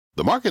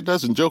The market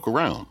doesn't joke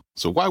around,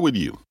 so why would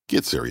you?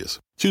 Get serious.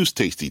 Choose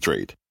Tasty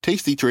Trade.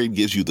 Tasty Trade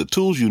gives you the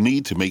tools you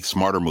need to make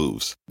smarter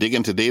moves. Dig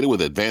into data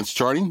with advanced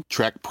charting,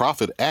 track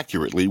profit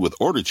accurately with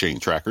order chain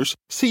trackers,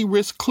 see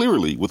risk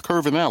clearly with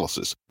curve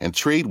analysis, and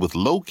trade with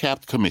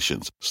low-capped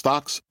commissions,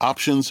 stocks,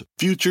 options,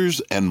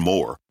 futures, and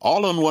more.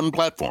 All on one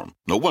platform.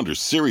 No wonder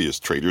serious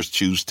traders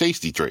choose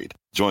Tasty Trade.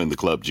 Join the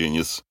club,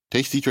 genius.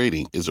 Tasty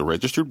Trading is a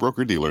registered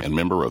broker-dealer and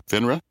member of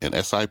FINRA and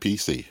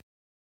SIPC.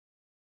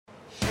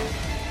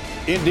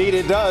 Indeed,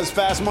 it does.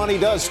 Fast Money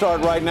does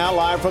start right now,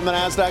 live from the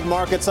NASDAQ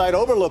market site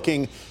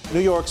overlooking New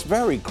York's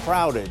very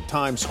crowded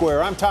Times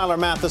Square. I'm Tyler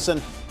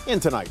Matheson, in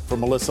tonight for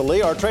Melissa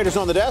Lee. Our traders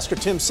on the desk are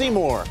Tim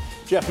Seymour,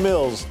 Jeff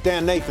Mills,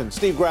 Dan Nathan,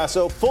 Steve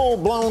Grasso.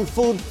 Full-blown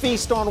food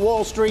feast on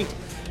Wall Street.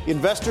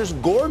 Investors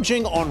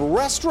gorging on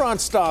restaurant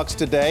stocks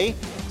today,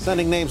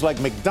 sending names like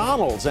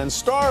McDonald's and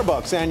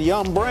Starbucks and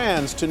Yum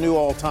Brands to new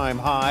all-time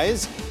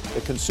highs.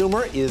 The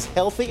consumer is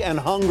healthy and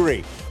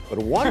hungry. But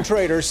one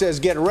trader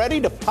says get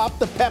ready to pop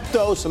the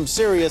Pepto. Some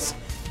serious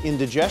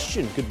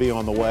indigestion could be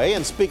on the way.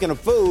 And speaking of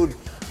food,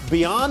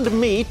 Beyond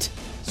Meat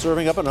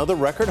serving up another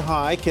record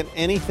high. Can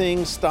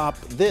anything stop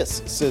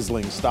this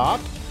sizzling stock?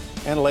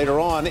 And later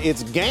on,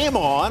 it's game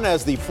on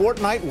as the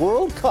Fortnite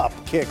World Cup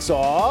kicks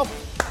off.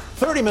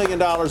 $30 million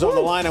on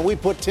the line, and we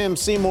put Tim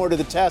Seymour to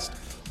the test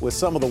with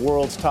some of the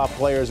world's top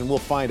players, and we'll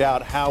find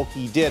out how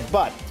he did.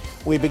 But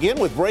we begin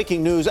with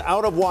breaking news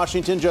out of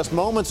Washington just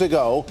moments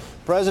ago.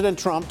 President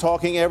Trump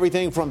talking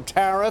everything from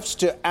tariffs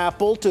to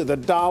Apple to the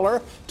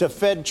dollar to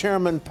Fed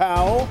Chairman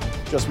Powell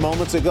just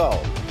moments ago.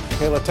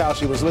 Kayla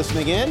Tausche was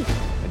listening in,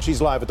 and she's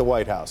live at the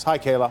White House. Hi,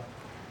 Kayla.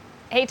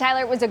 Hey,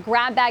 Tyler, it was a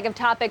grab bag of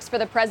topics for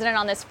the president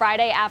on this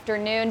Friday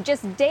afternoon,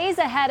 just days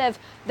ahead of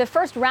the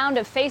first round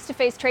of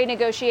face-to-face trade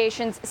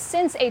negotiations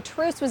since a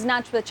truce was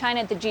notched with China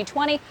at the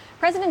G20.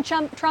 President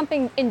Trump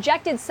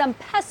injected some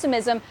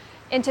pessimism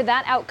into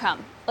that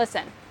outcome.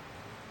 Listen.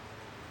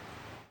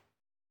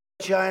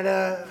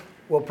 China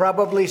will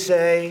probably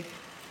say,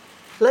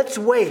 let's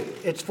wait.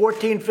 It's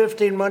 14,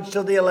 15 months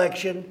till the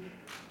election.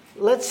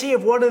 Let's see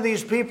if one of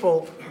these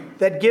people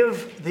that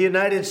give the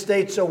United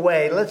States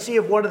away, let's see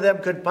if one of them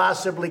could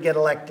possibly get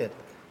elected.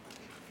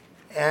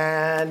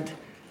 And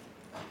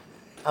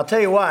I'll tell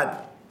you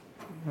what,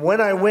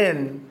 when I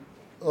win,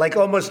 like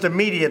almost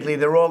immediately,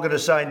 they're all going to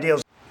sign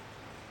deals.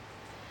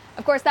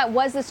 Of course, that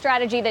was the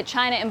strategy that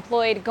China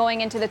employed going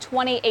into the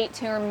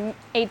 2018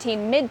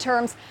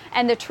 midterms,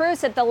 and the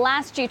truce at the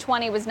last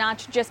G20 was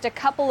notched just a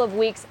couple of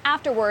weeks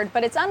afterward.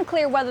 But it's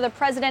unclear whether the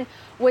president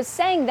was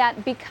saying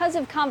that because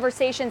of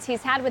conversations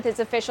he's had with his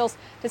officials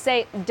to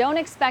say, don't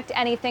expect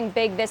anything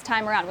big this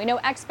time around. We know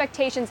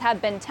expectations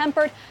have been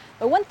tempered.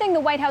 But one thing the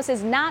White House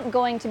is not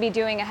going to be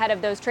doing ahead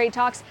of those trade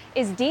talks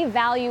is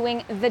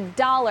devaluing the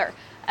dollar.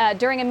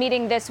 During a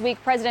meeting this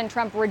week, President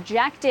Trump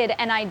rejected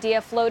an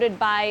idea floated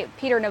by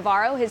Peter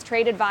Navarro, his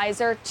trade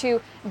advisor, to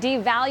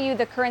devalue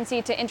the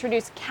currency to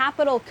introduce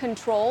capital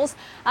controls.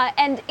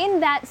 And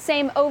in that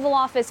same Oval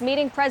Office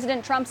meeting,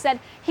 President Trump said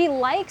he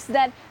likes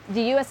that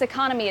the U.S.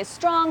 economy is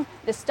strong,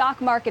 the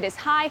stock market is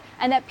high,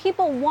 and that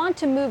people want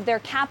to move their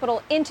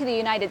capital into the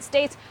United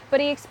States. But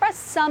he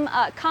expressed some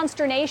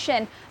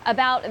consternation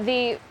about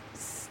the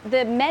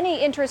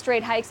many interest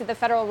rate hikes that the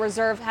Federal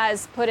Reserve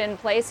has put in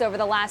place over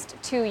the last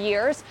 2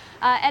 years,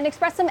 and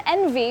expressed some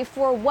envy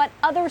for what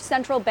other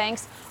central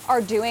banks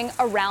are doing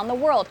around the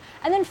world.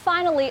 And then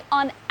finally,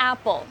 on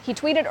Apple, he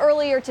tweeted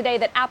earlier today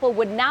that Apple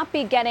would not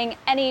be getting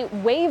any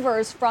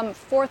waivers from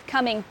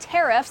forthcoming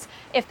tariffs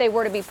if they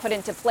were to be put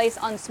into place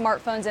on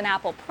smartphones and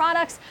Apple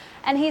products.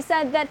 And he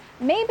said that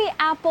maybe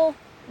Apple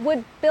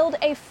would build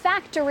a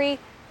factory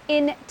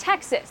in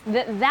Texas,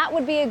 that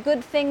would be a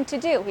good thing to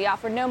do. He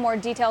offered no more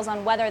details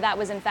on whether that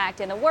was in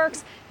fact in the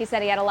works. He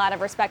said he had a lot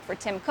of respect for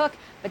Tim Cook,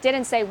 but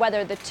didn't say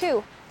whether the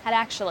two had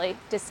actually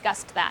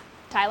discussed that.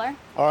 Tyler?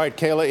 All right,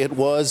 Kayla, it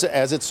was,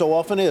 as it so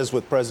often is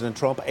with President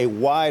Trump, a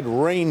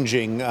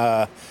wide-ranging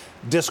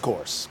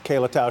discourse.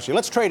 Kayla Tausche.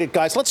 Let's trade it,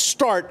 guys. Let's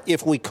start,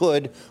 if we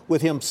could,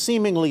 with him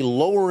seemingly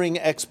lowering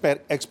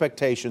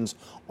expectations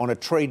on a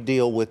trade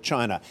deal with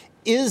China.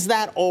 Is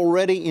that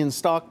already in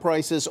stock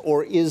prices,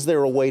 or is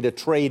there a way to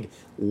trade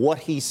what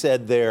he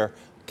said there,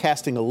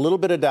 casting a little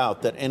bit of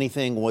doubt that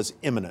anything was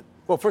imminent?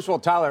 Well, first of all,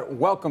 Tyler,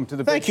 welcome to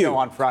the big show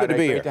on Friday. Good to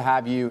be Great here. to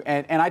have you.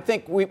 And I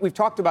think we've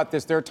talked about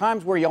this. There are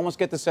times where you almost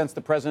get the sense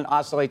the president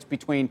oscillates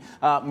between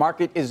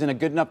market is in a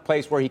good enough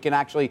place where he can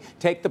actually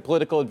take the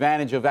political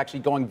advantage of actually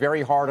going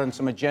very hard on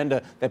some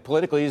agenda that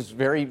politically is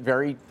very,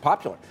 very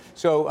popular.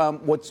 So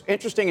what's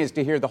interesting is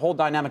to hear the whole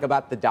dynamic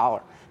about the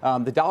dollar.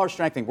 The dollar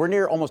strengthening. We're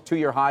near almost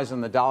 2-year highs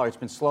on the dollar. It's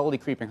been slowly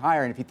creeping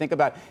higher. And if you think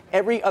about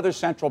every other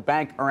central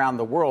bank around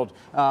the world,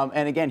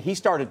 and again, he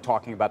started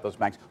talking about those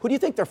banks, who do you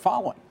think they're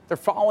following? They're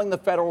following the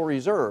Federal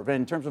Reserve. And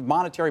in terms of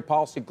monetary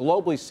policy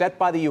globally set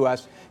by the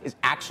U.S. is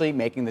actually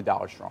making the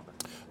dollar stronger.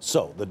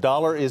 So the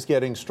dollar is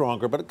getting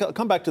stronger. But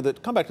come back to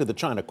the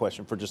China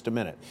question for just a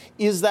minute.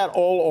 Is that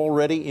all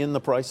already in the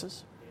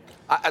prices?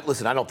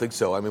 Listen, I don't think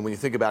so. I mean, when you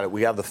think about it,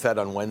 we have the Fed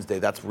on Wednesday.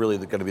 That's really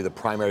going to be the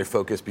primary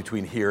focus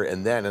between here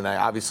and then. And I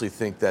obviously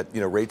think that,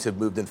 rates have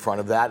moved in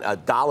front of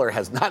that. Dollar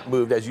has not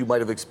moved, as you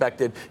might have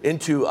expected,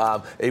 into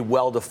a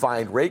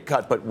well-defined rate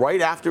cut. But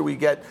right after we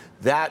get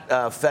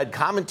that Fed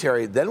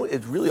commentary, then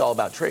it's really all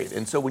about trade.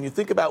 And so when you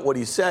think about what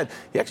he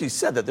actually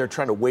said that they're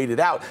trying to wait it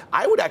out.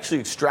 I would actually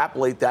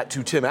extrapolate that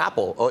to Tim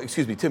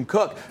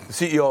Cook, the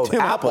CEO of Tim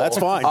Apple. That's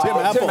fine.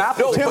 Tim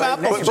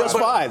Apple, just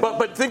fine.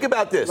 But think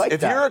about this.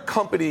 If you're a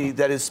company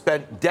that has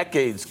spent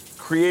decades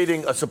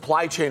creating a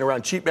supply chain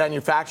around cheap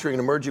manufacturing in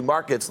emerging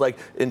markets like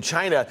in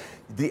China,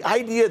 the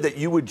idea that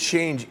you would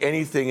change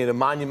anything in a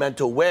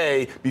monumental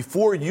way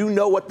before you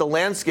know what the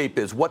landscape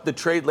is, what the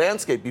trade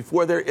landscape,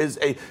 before there is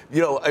a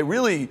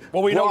really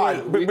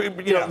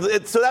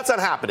so that's not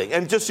happening.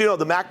 And just the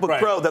MacBook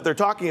Pro that they're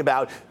talking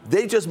about,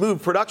 they just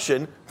moved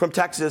production from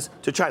Texas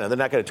to China. They're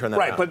not going to turn that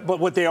around. Right, but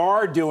what they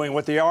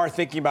are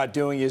thinking about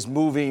doing is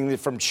moving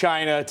from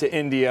China to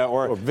India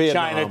or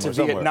China to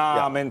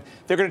Vietnam, and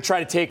they're going to try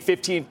to take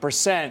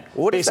 15%.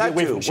 What does that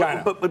away do? From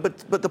China.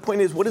 But the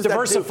point is, what does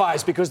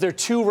diversifies because they're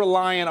too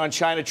reliant on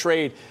China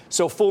trade.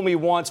 So fool me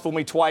once, fool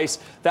me twice.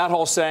 That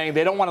whole saying,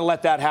 they don't want to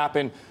let that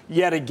happen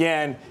yet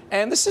again.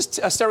 And this is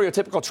a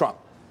stereotypical Trump,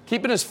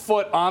 keeping his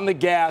foot on the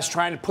gas,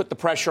 trying to put the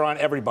pressure on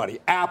everybody,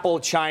 Apple,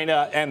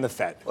 China, and the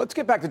Fed. Let's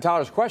get back to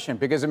Tyler's question,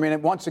 because,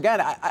 once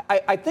again,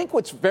 I think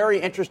what's very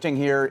interesting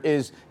here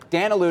is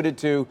Dan alluded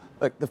to,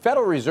 the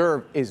Federal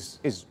Reserve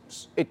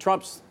it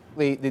trumps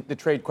the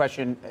trade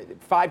question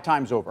 5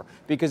 times over.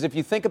 Because if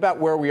you think about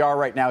where we are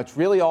right now, it's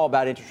really all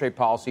about interest rate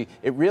policy.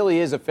 It really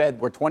is a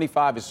Fed where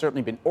 25 has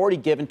certainly been already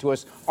given to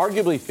us,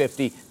 arguably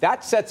 50.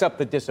 That sets up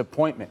the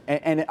disappointment.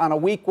 And on a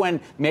week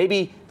when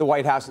maybe the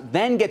White House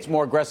then gets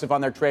more aggressive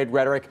on their trade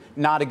rhetoric,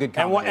 not a good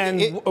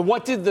combination. And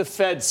what did the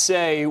Fed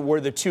say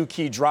were the 2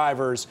 key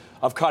drivers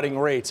of cutting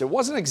rates? It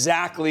wasn't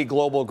exactly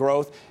global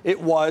growth. It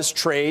was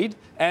trade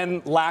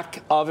and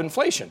lack of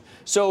inflation.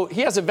 So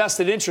he has a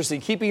vested interest in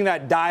keeping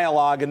that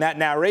dialogue and that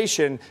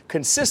narration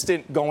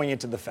consistent going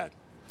into the Fed.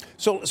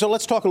 So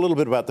let's talk a little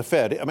bit about the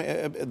Fed.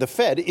 The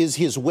Fed is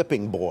his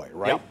whipping boy,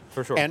 right? Yep,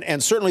 for sure.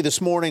 And certainly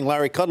this morning,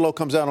 Larry Kudlow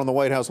comes out on the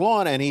White House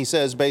lawn and he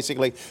says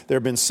basically there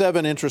have been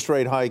 7 interest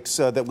rate hikes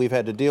that we've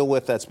had to deal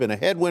with. That's been a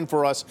headwind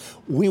for us.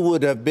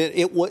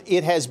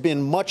 It has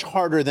been much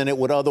harder than it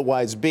would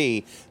otherwise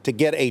be to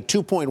get a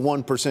 2.1%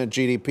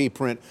 GDP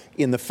print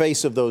in the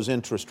face of those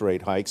interest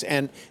rate hikes.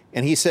 And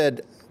he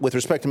said, with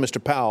respect to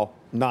Mr. Powell,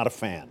 not a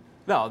fan.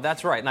 No,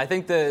 that's right. And I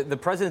think the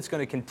president's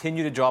going to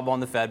continue to job on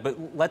the Fed.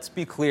 But let's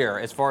be clear,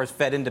 as far as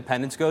Fed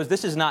independence goes,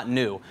 this is not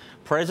new.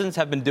 Presidents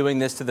have been doing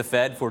this to the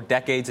Fed for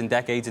decades and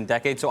decades and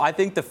decades. So I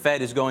think the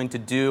Fed is going to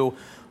do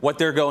what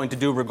they're going to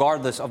do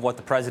regardless of what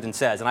the president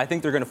says. And I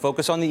think they're going to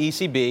focus on the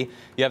ECB.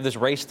 You have this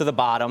race to the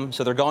bottom,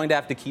 so they're going to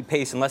have to keep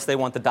pace unless they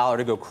want the dollar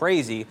to go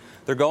crazy.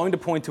 They're going to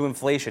point to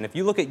inflation. If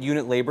you look at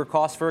unit labor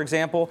costs, for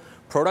example,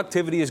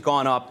 productivity has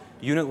gone up.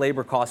 Unit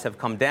labor costs have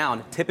come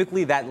down.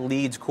 Typically, that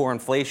leads core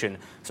inflation.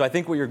 So I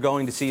think what you're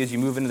going to see as you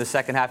move into the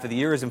second half of the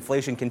year is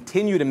inflation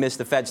continue to miss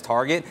the Fed's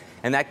target,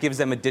 and that gives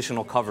them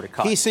additional cover to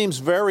cut. He seems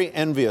very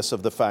envious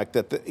of the fact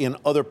that in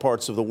other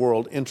parts of the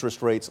world,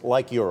 interest rates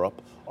like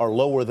Europe are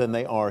lower than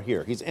they are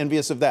here. He's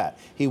envious of that.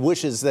 He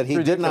wishes that he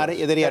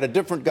had a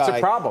different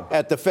guy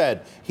at the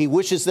Fed. He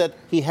wishes that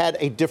he had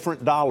a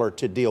different dollar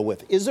to deal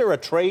with. Is there a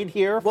trade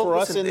here for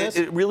us in this?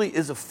 It really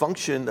is a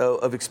function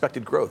of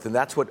expected growth, and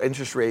that's what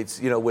interest rates,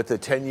 with the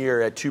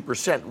 10-year at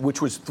 2%, which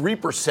was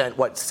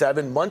 3%,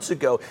 7 months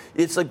ago.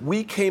 It's like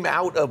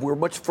we're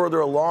much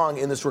further along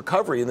in this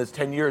recovery in this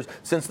 10 years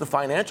since the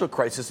financial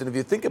crisis. And if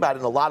you think about it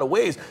in a lot of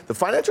ways, the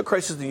financial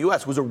crisis in the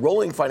U.S. was a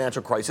rolling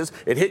financial crisis.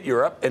 It hit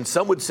Europe, and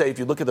some would say if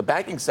you look at the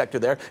banking sector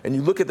there and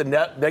you look at the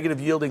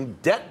negative yielding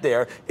debt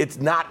there, it's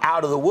not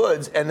out of the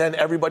woods. And then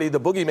the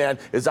boogeyman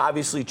is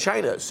obviously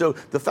China. So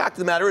the fact of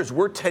the matter is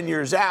we're 10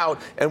 years out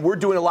and we're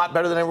doing a lot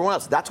better than everyone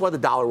else. That's why the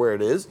dollar where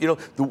it is.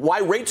 Why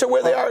rates are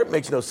where they are, it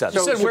makes no sense.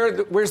 You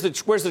said where's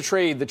the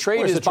trade? The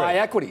trade is buy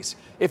equities.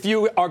 If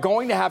you are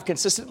going to have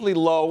consistently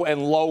low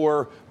and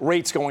lower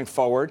rates going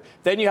forward,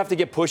 then you have to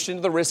get pushed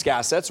into the risk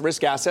assets.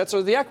 Risk assets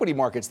are the equity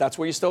markets. That's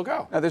where you still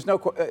go. Now, there's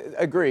no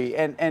agree.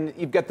 And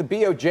you've got the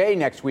BOJ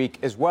next week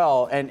as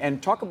well.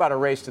 And talk about a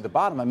race to the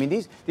bottom. I mean,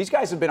 these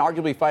guys have been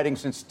arguably fighting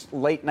since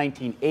late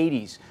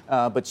 1980s.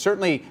 But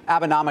certainly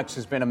Abenomics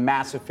has been a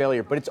massive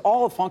failure. But it's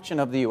all a function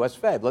of the U.S.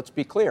 Fed. Let's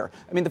be clear.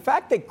 I mean, the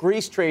fact that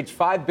Greece trades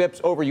 5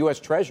 bips over U.S.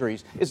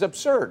 Treasuries is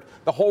absurd.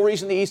 The whole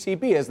reason the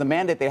ECB has the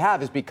mandate they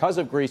have is because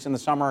of Greece in the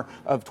summer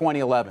of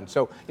 2011.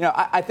 So,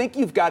 I think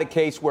you've got a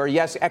case where,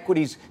 yes,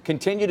 equities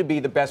continue to be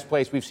the best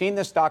place. We've seen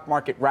the stock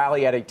market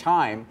rally at a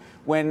time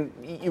when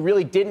you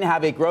really didn't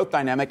have a growth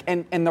dynamic.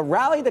 And the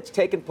rally that's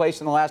taken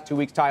place in the last 2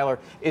 weeks, Tyler,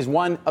 is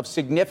one of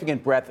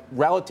significant breadth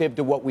relative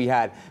to what we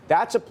had.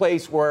 That's a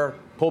place where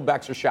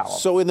pullbacks are shallow.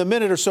 So in the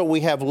minute or so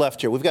we have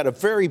left here, we've got a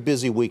very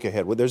busy week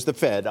ahead. There's the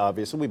Fed,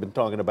 obviously. We've been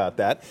talking about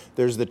that.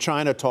 There's the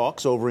China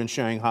talks over in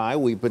Shanghai.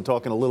 We've been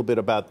talking a little bit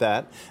about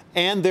that.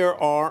 And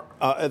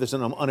there's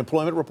an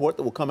unemployment report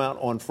that will come out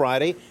on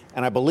Friday.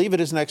 And I believe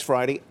it is next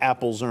Friday,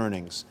 Apple's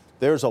earnings.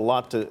 There's a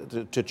lot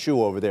to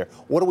chew over there.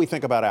 What do we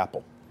think about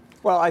Apple?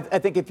 Well, I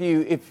think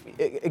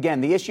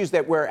again, the issues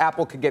that where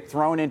Apple could get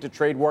thrown into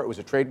trade war, it was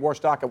a trade war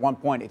stock at one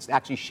point. It's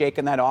actually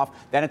shaken that off.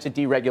 Then it's a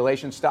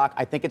deregulation stock.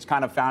 I think it's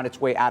kind of found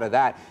its way out of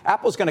that.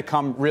 Apple's going to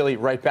come really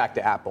right back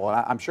to Apple.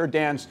 And I'm sure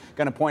Dan's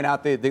going to point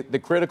out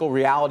the critical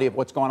reality of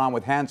what's going on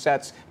with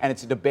handsets. And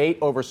it's a debate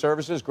over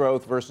services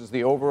growth versus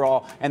the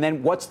overall. And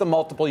then what's the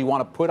multiple you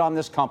want to put on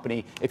this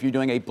company if you're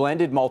doing a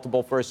blended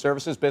multiple for a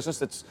services business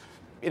that's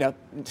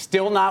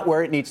still not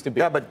where it needs to be.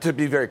 Yeah, but to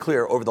be very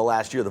clear, over the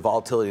last year, the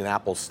volatility in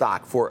Apple's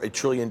stock for a $1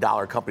 trillion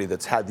company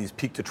that's had these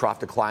peak to trough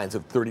declines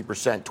of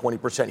 30%,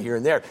 20% here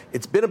and there,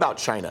 it's been about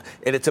China.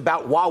 And it's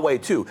about Huawei,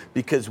 too,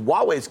 because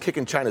Huawei is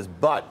kicking China's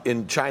butt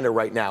in China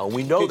right now. And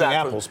we know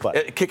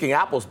kicking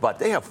Apple's butt.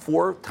 They have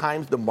 4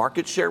 times the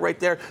market share right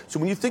there. So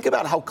when you think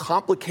about how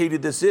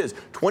complicated this is,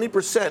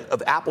 20%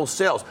 of Apple's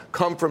sales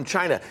come from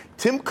China.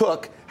 Tim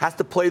Cook has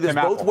to play this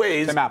both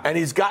ways, and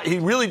he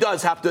really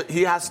does have to.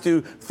 He has to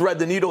thread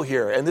the needle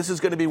here, and this is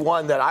going to be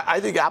one that I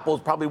think Apple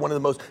is probably one of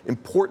the most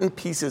important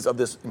pieces of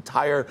this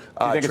entire.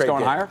 You think it's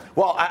going higher?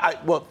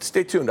 Well,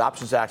 stay tuned.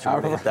 Options action.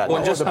 We're going to hit that.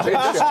 Well,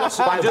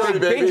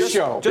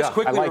 just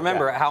quickly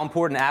remember how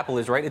important Apple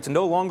is, right? It's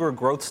no longer a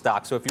growth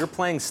stock. So if you're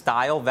playing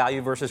style,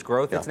 value versus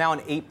growth, it's now an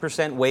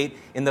 8% weight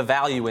in the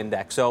value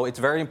index. So it's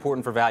very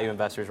important for value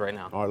investors right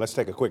now. All right, let's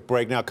take a quick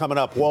break now. Coming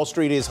up, Wall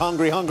Street is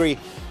hungry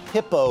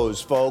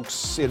hippos,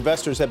 folks.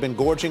 Investors have been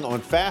gorging on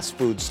fast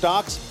food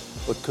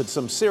stocks, but could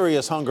some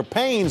serious hunger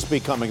pains be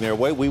coming their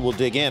way? We will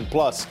dig in.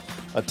 Plus,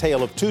 a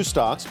tale of 2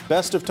 stocks,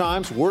 best of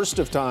times, worst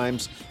of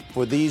times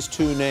for these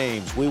 2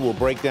 names. We will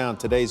break down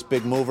today's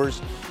big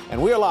movers,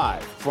 and we are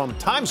live from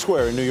Times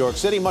Square in New York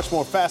City. Much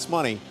more Fast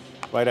Money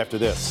right after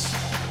this.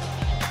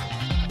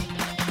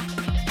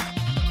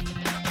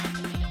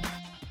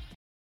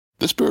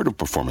 The spirit of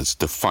performance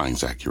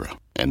defines Acura,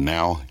 and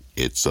now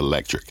it's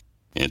electric.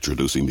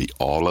 Introducing the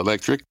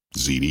all-electric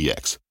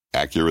ZDX,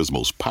 Acura's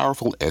most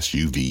powerful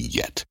SUV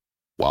yet.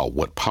 While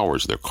what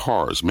powers their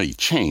cars may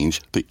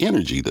change, the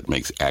energy that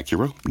makes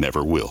Acura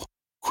never will.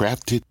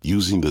 Crafted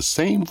using the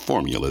same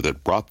formula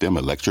that brought them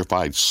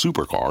electrified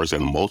supercars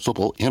and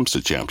multiple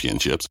IMSA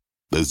championships,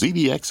 the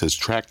ZDX has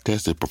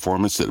track-tested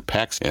performance that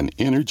packs an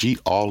energy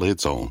all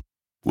its own.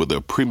 With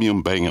a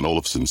premium Bang &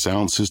 Olufsen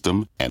sound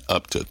system and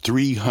up to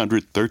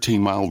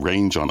 313-mile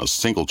range on a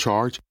single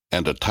charge,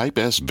 and a Type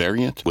S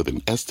variant with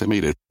an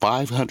estimated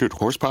 500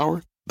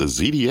 horsepower, the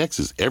ZDX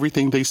is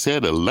everything they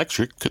said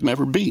electric could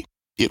never be.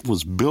 It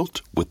was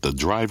built with the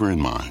driver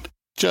in mind,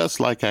 just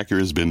like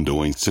Acura's been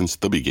doing since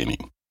the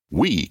beginning.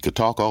 We could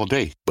talk all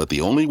day, but the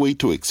only way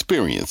to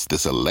experience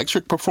this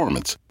electric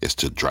performance is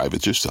to drive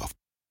it yourself.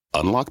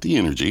 Unlock the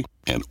energy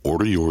and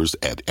order yours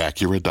at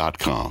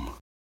Acura.com.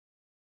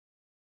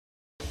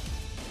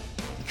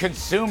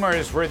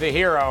 Consumers were the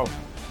hero.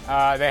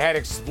 They had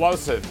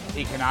explosive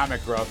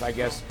economic growth, I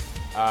guess,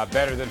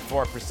 better than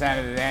 4%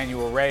 at an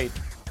annual rate.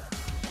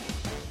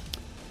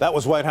 That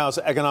was White House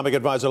Economic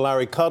Advisor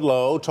Larry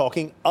Kudlow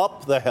talking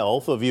up the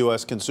health of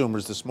U.S.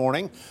 consumers this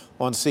morning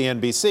on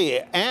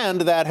CNBC.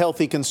 And that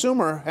healthy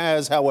consumer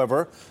has,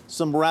 however,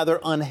 some rather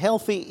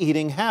unhealthy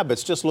eating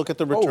habits. Just look at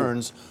the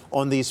returns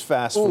on these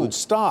fast food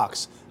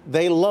stocks.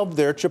 They love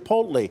their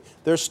Chipotle,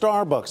 their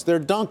Starbucks, their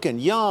Dunkin',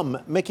 Yum,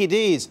 Mickey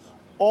D's.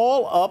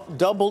 All up,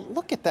 double.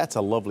 Look at that's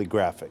a lovely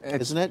graphic,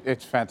 isn't it?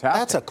 It's fantastic.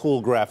 That's a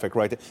cool graphic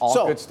right there.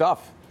 All good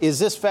stuff. Is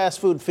this fast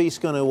food feast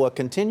going to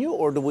continue,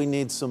 or do we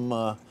need some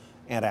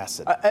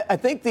antacid? I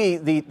think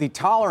the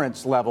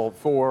tolerance level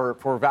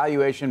for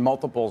valuation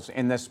multiples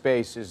in this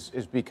space is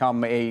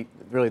become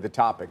really the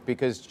topic,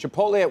 because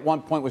Chipotle at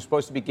one point was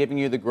supposed to be giving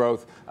you the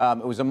growth.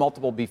 It was a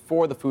multiple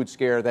before the food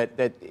scare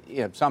that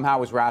somehow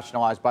was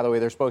rationalized. By the way,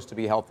 they're supposed to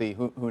be healthy.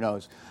 Who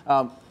knows?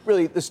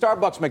 Really, the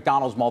Starbucks,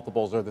 McDonald's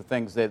multiples are the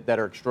things that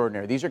are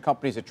extraordinary. These are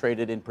companies that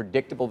traded in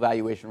predictable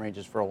valuation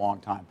ranges for a long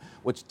time.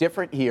 What's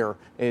different here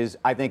is,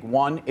 I think,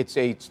 one, it's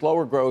a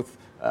slower growth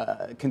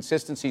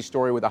consistency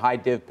story with a high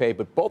div pay,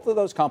 but both of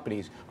those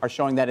companies are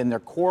showing that in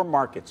their core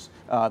markets,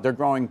 they're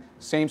growing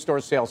same-store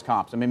sales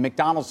comps. I mean,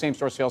 McDonald's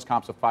same-store sales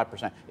comps of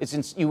 5%.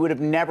 You would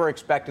have never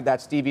expected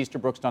that. Steve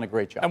Easterbrook's done a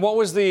great job. And what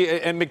was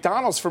and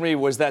McDonald's for me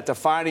was that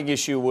defining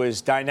issue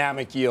was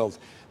dynamic yield.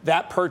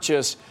 That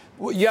purchase,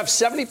 you have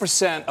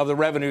 70% of the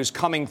revenues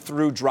coming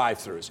through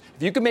drive-thrus.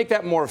 If you can make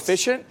that more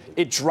efficient,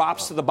 it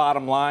drops to the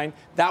bottom line.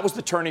 That was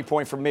the turning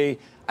point for me.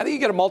 I think you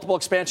get a multiple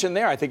expansion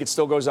there. I think it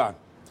still goes on.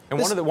 And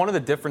one of the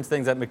different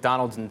things that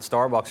McDonald's and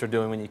Starbucks are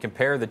doing when you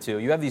compare the two,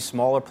 you have these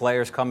smaller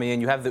players coming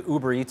in. You have the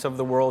Uber Eats of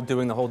the world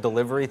doing the whole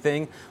delivery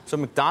thing. So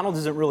McDonald's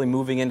isn't really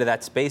moving into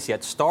that space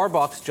yet.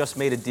 Starbucks just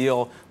made a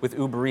deal with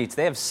Uber Eats.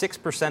 They have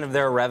 6% of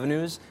their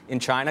revenues in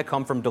China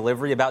come from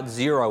delivery, about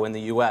 0 in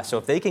the U.S. So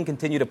if they can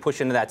continue to push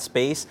into that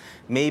space,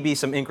 maybe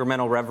some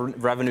incremental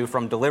revenue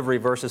from delivery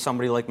versus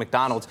somebody like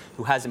McDonald's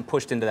who hasn't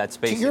pushed into that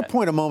space To your yet.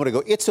 point a moment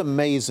ago, it's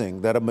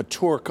amazing that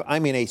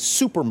a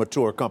super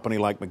mature company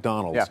like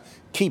McDonald's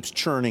keeps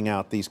churning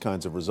out these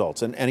kinds of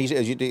results. And that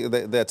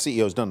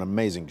CEO's done an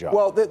amazing job.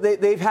 Well,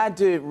 they've had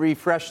to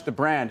refresh the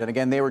brand. And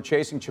again, they were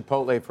chasing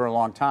Chipotle for a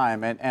long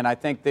time. And I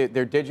think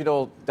their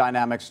digital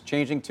dynamics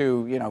changing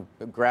to,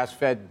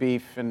 grass-fed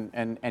beef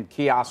and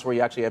kiosks where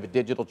you actually have a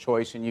digital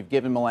choice and you've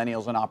given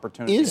millennials an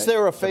opportunity. Is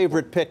there a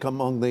favorite pick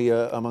among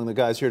the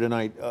guys here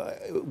tonight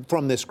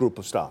from this group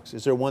of stocks?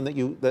 Is there one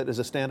that is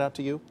a standout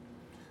to you?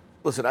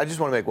 Listen, I just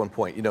want to make one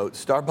point.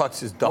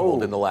 Starbucks has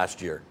doubled in the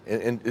last year.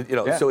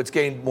 So it's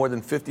gained more than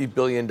 $50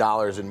 billion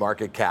in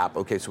market cap.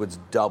 Okay, so it's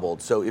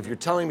doubled. So if you're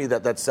telling me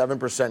that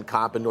 7%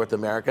 comp in North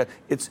America,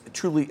 it's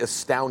truly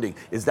astounding.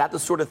 Is that the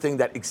sort of thing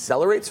that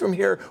accelerates from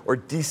here or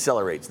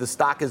decelerates? The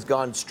stock has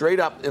gone straight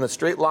up in a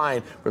straight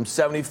line from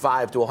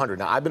 75 to 100.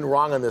 Now, I've been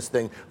wrong on this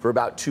thing for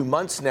about 2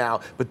 months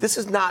now, but this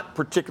is not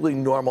particularly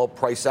normal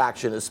price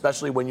action,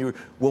 especially when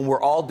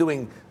we're all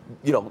doing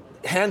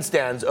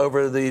handstands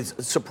over these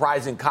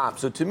surprising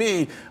comps. So to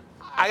me,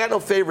 I got no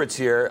favorites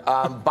here.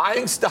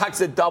 Buying stocks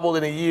that doubled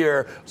in a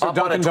year, so up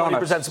on a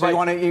 20% spike.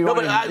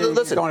 So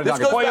listen,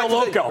 Pollo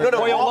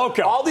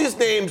Loco. All these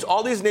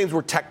names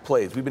were tech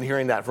plays. We've been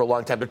hearing that for a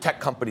long time. They're tech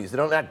companies. They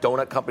don't have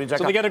donut companies.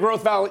 So they get a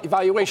growth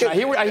valuation.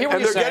 Okay. I hear what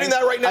you're saying. They're getting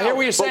that right now. I hear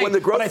what you're saying. But when the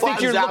growth I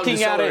think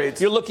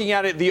you're looking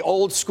at it the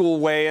old school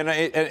way,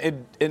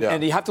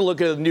 and you have to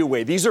look at it the new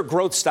way. These are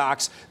growth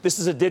stocks. This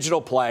is a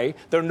digital play.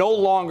 They're no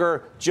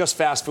longer just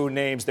fast food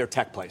names. They're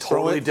tech plays.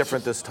 Totally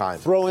different this time.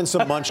 Throw in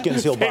some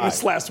munchkins, he'll buy.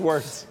 Last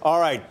words. All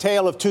right,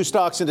 tale of two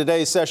stocks in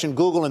today's session,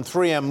 Google and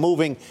 3M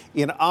moving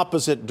in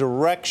opposite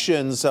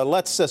directions.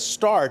 Let's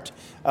start,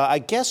 I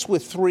guess,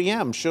 with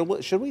 3M.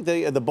 Should we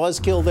the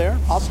buzzkill there?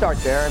 I'll start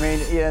there. I mean,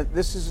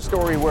 this is a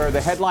story where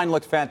the headline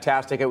looked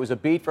fantastic. It was a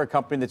beat for a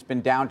company that's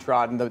been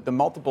downtrodden. The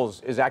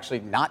multiples is actually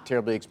not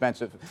terribly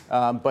expensive,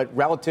 but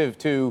relative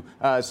to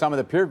some of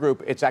the peer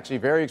group, it's actually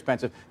very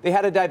expensive. They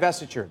had a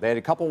divestiture. They had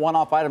a couple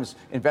one-off items.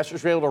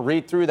 Investors were able to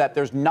read through that.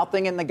 There's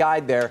nothing in the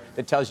guide there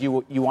that tells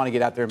you you want to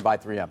get out there and buy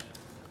 3M.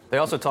 They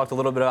also talked a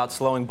little bit about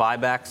slowing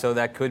buyback, so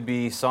that could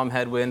be some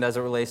headwind as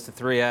it relates to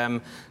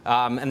 3M.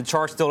 And the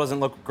chart still doesn't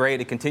look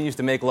great. It continues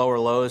to make lower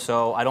lows,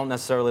 so I don't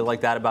necessarily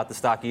like that about the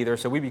stock either.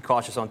 So we'd be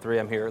cautious on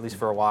 3M here, at least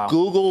for a while.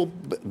 Google,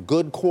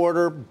 good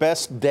quarter,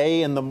 best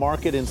day in the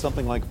market in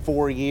something like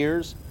 4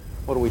 years.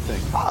 What do we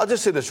think? I'll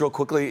just say this real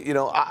quickly.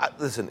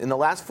 Listen, in the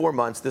last 4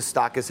 months, this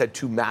stock has had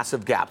two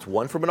massive gaps.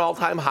 One from an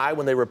all-time high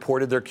when they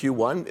reported their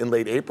Q1 in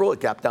late April. It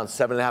gapped down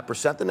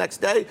 7.5% the next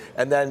day.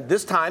 And then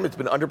this time, it's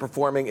been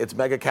underperforming its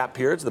mega cap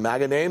peers, the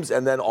MAGA names,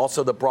 and then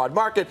also the broad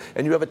market.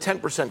 And you have a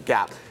 10%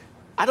 gap.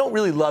 I don't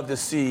really love to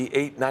see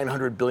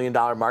 $800-900 billion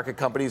market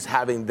companies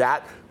having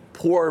that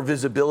poor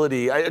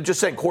visibility. I'm just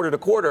saying quarter to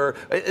quarter,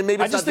 and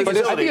maybe it's not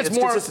visibility.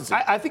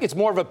 I think it's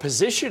more of a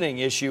positioning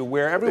issue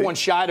where everyone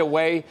shied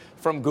away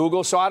from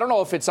Google. So I don't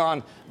know if it's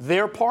on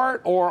their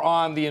part or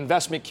on the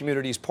investment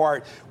community's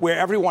part where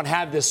everyone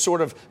had this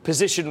sort of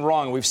position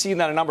wrong. We've seen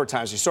that a number of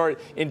times. You saw it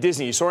in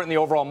Disney. You saw it in the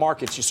overall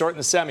markets. You saw it in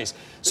the semis.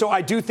 So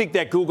I do think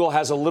that Google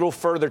has a little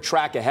further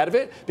track ahead of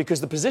it because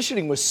the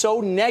positioning was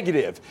so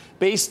negative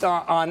based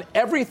on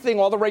everything,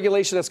 all the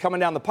regulation that's coming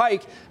down the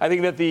pike. I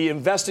think that the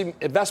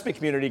investment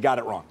community got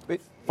it wrong.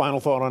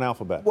 Final thought on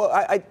Alphabet. Well,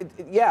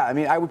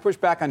 I would push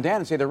back on Dan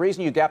and say the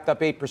reason you gapped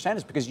up 8%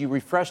 is because you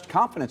refreshed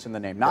confidence in the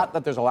name, not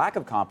that there's a lack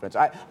of confidence.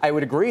 I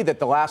would agree that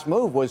the last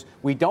move was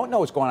we don't know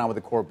what's going on with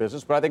the core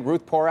business, but I think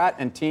Ruth Porat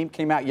and team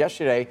came out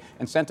yesterday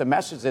and sent a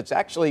message that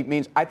actually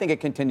means I think it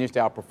continues to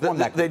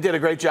outperform They did a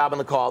great job on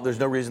the call. There's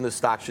no reason the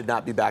stock should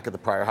not be back at the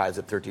prior highs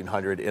at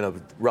 1,300 in a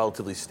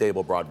relatively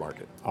stable broad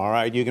market. All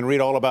right, you can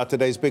read all about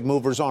today's big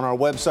movers on our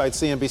website,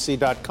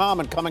 CNBC.com,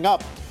 and coming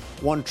up,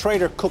 one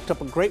trader cooked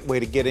up a great way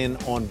to get in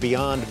on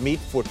Beyond Meat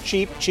for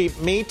cheap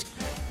meat.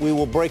 We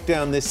will break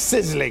down this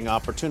sizzling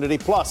opportunity,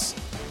 plus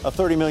a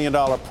 $30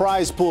 million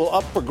prize pool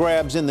up for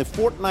grabs in the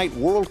Fortnite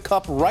World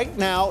Cup right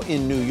now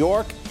in New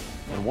York.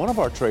 And one of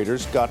our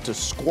traders got to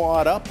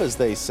squad up, as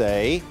they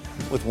say,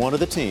 with one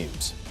of the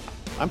teams.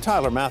 I'm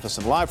Tyler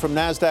Mathisen, live from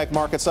NASDAQ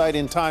MarketSite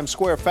in Times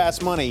Square.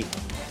 Fast Money,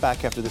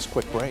 back after this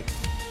quick break.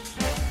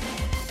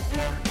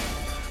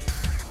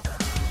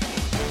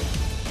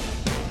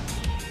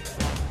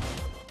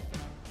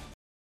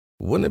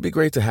 Wouldn't it be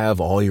great to have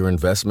all your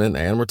investment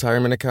and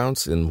retirement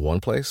accounts in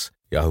one place?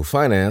 Yahoo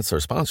Finance, our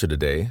sponsor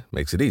today,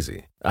 makes it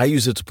easy. I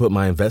use it to put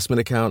my investment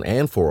account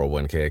and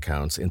 401k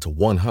accounts into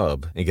one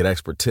hub and get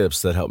expert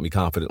tips that help me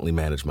confidently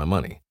manage my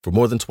money. For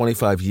more than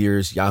 25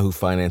 years, Yahoo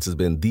Finance has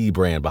been the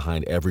brand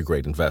behind every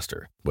great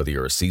investor. Whether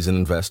you're a seasoned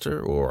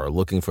investor or are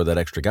looking for that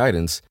extra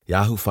guidance,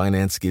 Yahoo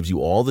Finance gives you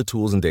all the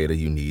tools and data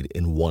you need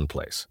in one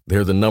place.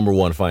 They're the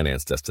 #1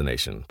 finance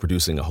destination,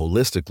 producing a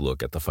holistic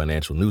look at the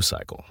financial news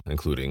cycle,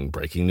 including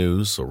breaking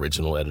news,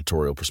 original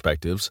editorial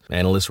perspectives,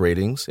 analyst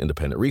ratings,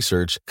 independent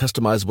research,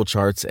 customizable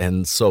charts,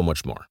 and so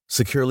much more.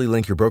 Securely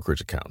link your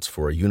brokerage accounts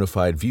for a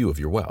unified view of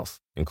your wealth,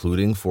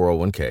 including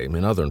 401k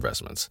and other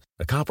investments.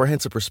 A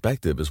comprehensive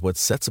perspective is what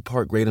sets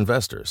apart great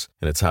investors,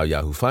 and it's how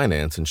Yahoo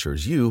Finance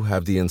ensures you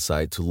have the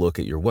insight to look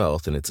at your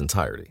wealth in its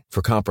entirety.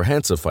 For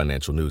comprehensive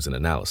financial news and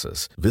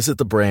analysis, visit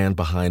the brand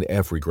behind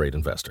every great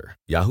investor,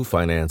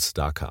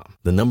 yahoofinance.com,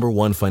 the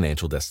 #1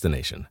 financial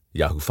destination,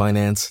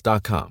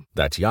 yahoofinance.com.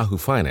 That's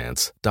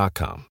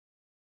yahoofinance.com.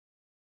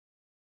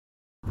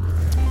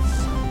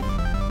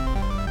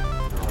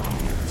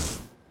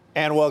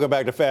 And welcome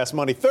back to Fast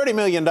Money. $30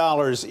 million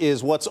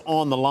is what's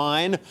on the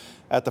line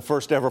at the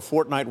first ever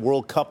Fortnite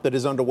World Cup that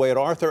is underway at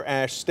Arthur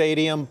Ashe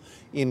Stadium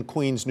in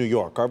Queens, New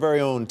York. Our very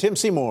own Tim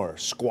Seymour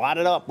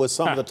squatted up with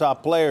some of the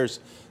top players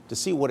to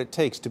see what it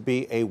takes to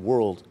be a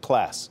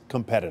world-class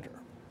competitor.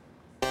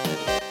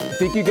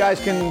 Think you guys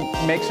can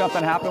make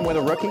something happen with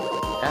a rookie?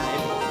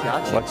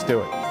 Gotcha. Let's do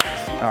it.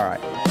 All right.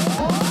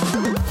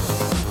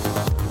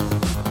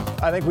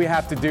 I think we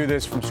have to do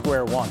this from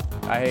square one.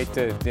 I hate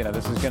to,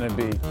 this is going to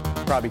be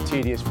probably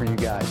tedious for you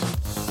guys.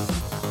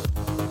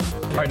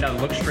 All right, now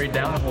look straight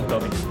down and hold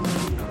W.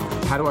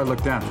 How do I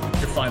look down?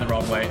 You're flying the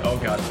wrong way. Oh,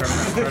 God.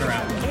 Turn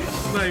around.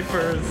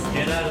 Snipers.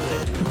 Get out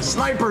of there.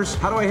 Snipers!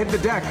 How do I hit the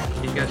deck?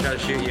 He's going to try to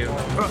shoot you.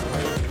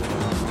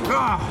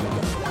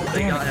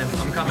 They got him.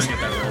 I'm coming at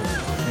that roll.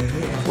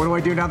 What do I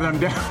do now that I'm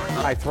down?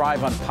 I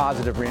thrive on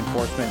positive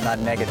reinforcement, not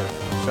negative.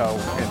 So,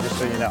 just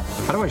so you know.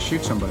 How do I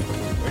shoot somebody?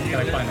 You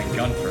gotta find the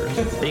gun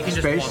first. But you can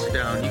just walk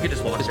down. You can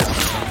just walk down.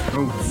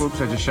 Oh,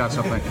 whoops, I just shot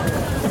something.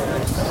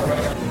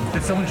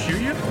 Did someone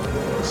shoot you?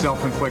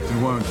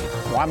 Self-inflicted wound.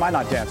 Why am I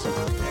not dancing?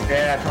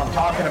 Yeah, that's what I'm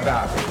talking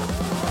about.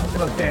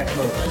 Those dance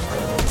moves.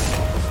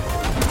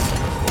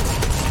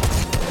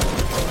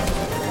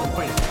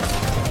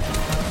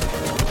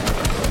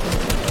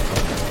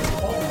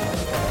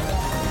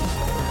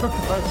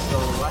 That's so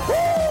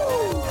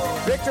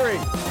loud. Victory!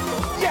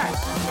 Yes!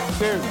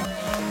 Dude.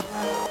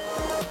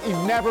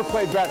 You've never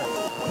played better.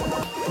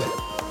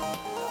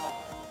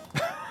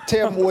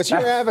 Tim, was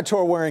your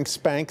avatar wearing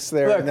Spanx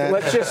there? Look,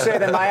 let's just say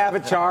that my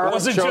avatar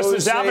wasn't just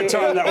his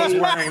avatar that was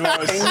wearing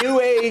those. A new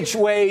age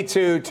way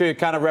to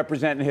kind of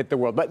represent and hit the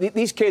world. But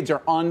these kids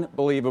are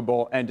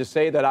unbelievable. And to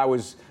say that I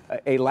was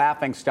a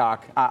laughing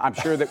stock, I'm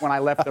sure that when I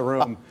left the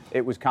room,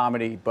 it was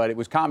comedy, but it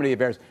was comedy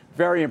affairs.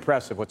 Very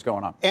impressive what's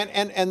going on.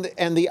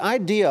 And the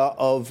idea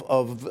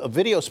of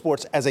video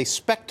sports as a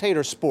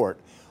spectator sport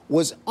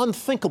was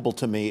unthinkable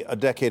to me a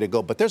decade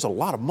ago, but there's a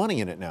lot of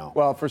money in it now.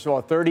 Well, first of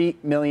all, $30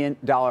 million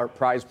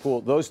prize pool.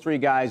 Those three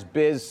guys,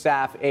 Biz,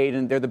 Saf,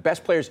 Aiden, they're the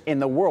best players in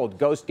the world.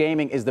 Ghost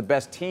Gaming is the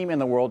best team in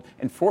the world,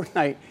 and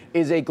Fortnite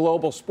is a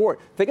global sport.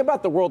 Think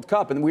about the World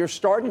Cup, and we're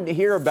starting to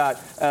hear about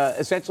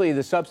essentially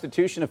the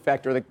substitution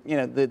effect or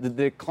the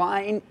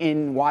decline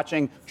in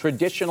watching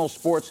traditional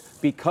sports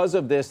because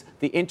of this,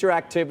 the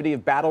interactivity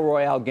of battle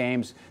royale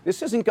games.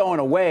 This isn't going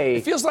away.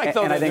 It feels like,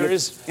 though, that there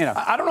is,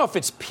 I don't know if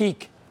it's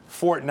peak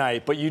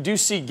Fortnite, but you do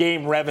see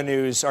game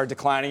revenues are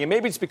declining, and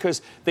maybe it's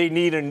because they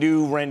need a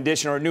new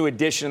rendition or a new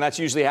edition, and that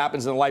usually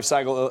happens in the life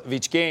cycle of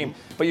each game.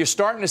 But you're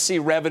starting to see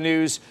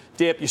revenues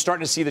dip. You're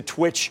starting to see the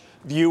Twitch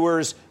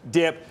viewers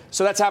dip.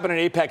 So that's happening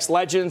in Apex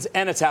Legends,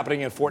 and it's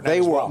happening in Fortnite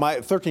as well. My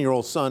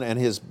 13-year-old son and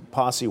his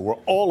posse were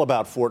all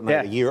about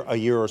Fortnite a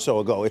year or so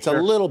ago. It's a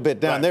little bit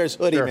down. Right. There's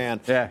Hoodie Man.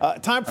 Yeah.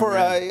 Time for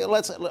are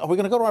we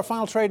going to go to our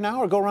final trade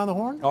now or go around the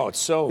horn? Oh, it's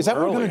so Is that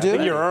early. what we're going to do? I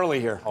think you're early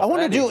here. I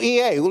want to do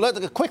EA.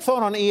 A quick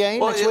thought on EA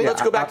next week.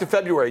 Let's go back to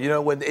February.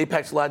 When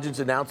Apex Legends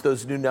announced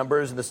those new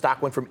numbers and the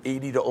stock went from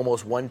 80 to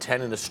almost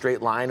 110 in a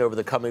straight line over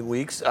the coming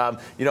weeks,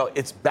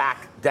 it's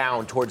back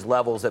down towards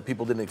levels that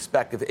people didn't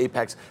expect if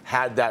Apex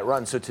had that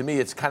run. So to me,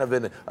 it's kind of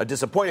been a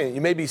disappointment.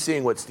 You may be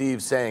seeing what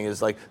Steve's saying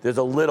is like there's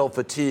a little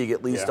fatigue,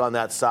 at least on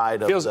that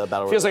side of the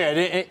battle. Feels like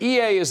it.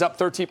 EA is up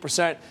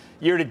 13%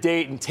 year to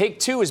date, and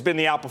Take-Two has been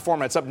the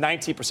outperformer. It's up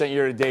 19%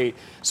 year to date.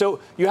 So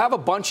you have a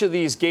bunch of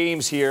these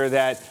games here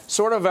that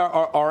sort of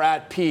are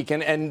at peak,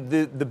 and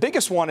the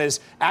biggest one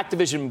is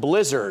Activision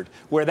Blizzard,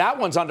 where that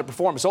one's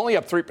underperformed. It's only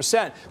up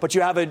 3%, but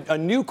you have a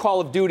new Call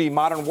of Duty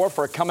Modern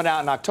Warfare coming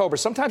out in October.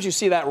 Sometimes you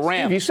see that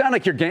ramp. You sound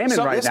like you're gaming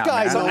right now.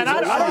 Guy's man.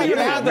 I don't even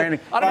have the. We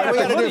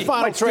got to do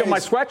final trades. My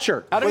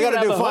sweatshirt. We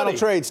got to do final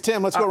trades.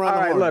 Tim, let's go around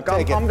the horn. Look,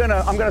 I'm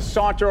gonna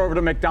saunter over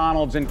to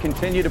McDonald's and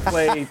continue to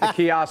play the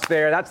kiosk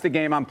there. That's the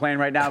game I'm playing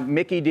right now.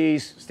 Mickey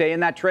D's, stay in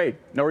that trade.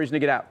 No reason to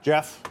get out.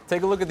 Jeff?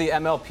 Take a look at the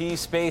MLP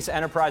space.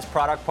 Enterprise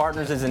Product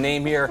Partners is the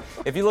name here.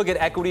 If you look at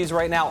equities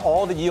right now,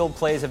 all the yield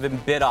plays have been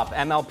bid up.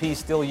 MLP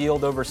still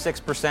yield over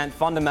 6%.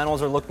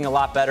 Fundamentals are looking a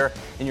lot better.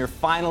 And you're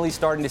finally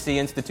starting to see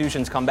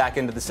institutions come back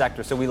into the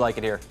sector. So we like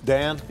it here. Dan?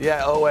 Dan?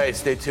 Yeah, OA.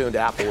 Stay tuned.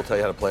 Apple will tell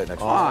you how to play it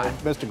next week. All right,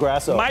 Mr.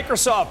 Grasso.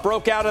 Microsoft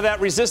broke out of that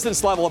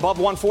resistance level above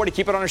 140.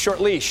 Keep it on a short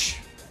leash.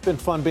 It's been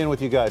fun being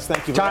with you guys.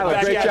 Thank you very Tyler,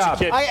 much. great job.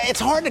 It's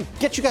hard to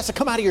get you guys to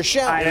come out of your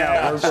shell. I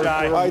know.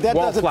 All right, that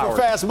does it for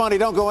Fast Money.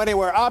 Don't go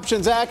anywhere.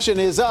 Options action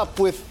is up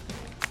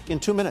in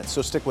 2 minutes,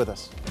 so stick with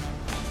us.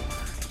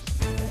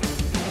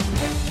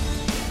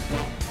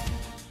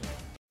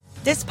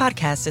 This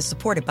podcast is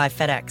supported by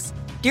FedEx.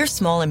 Dear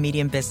small and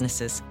medium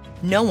businesses,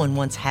 no one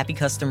wants happy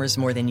customers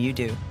more than you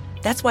do.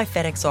 That's why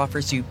FedEx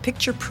offers you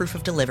picture proof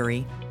of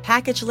delivery,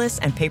 packageless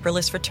and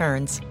paperless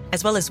returns,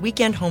 as well as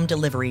weekend home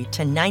delivery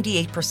to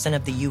 98%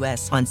 of the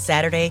U.S. on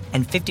Saturday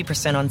and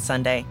 50% on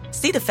Sunday.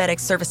 See the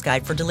FedEx service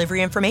guide for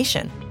delivery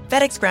information.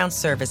 FedEx Ground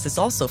service is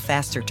also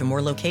faster to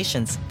more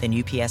locations than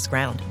UPS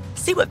Ground.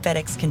 See what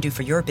FedEx can do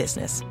for your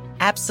business.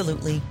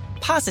 Absolutely,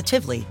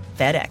 positively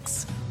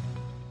FedEx.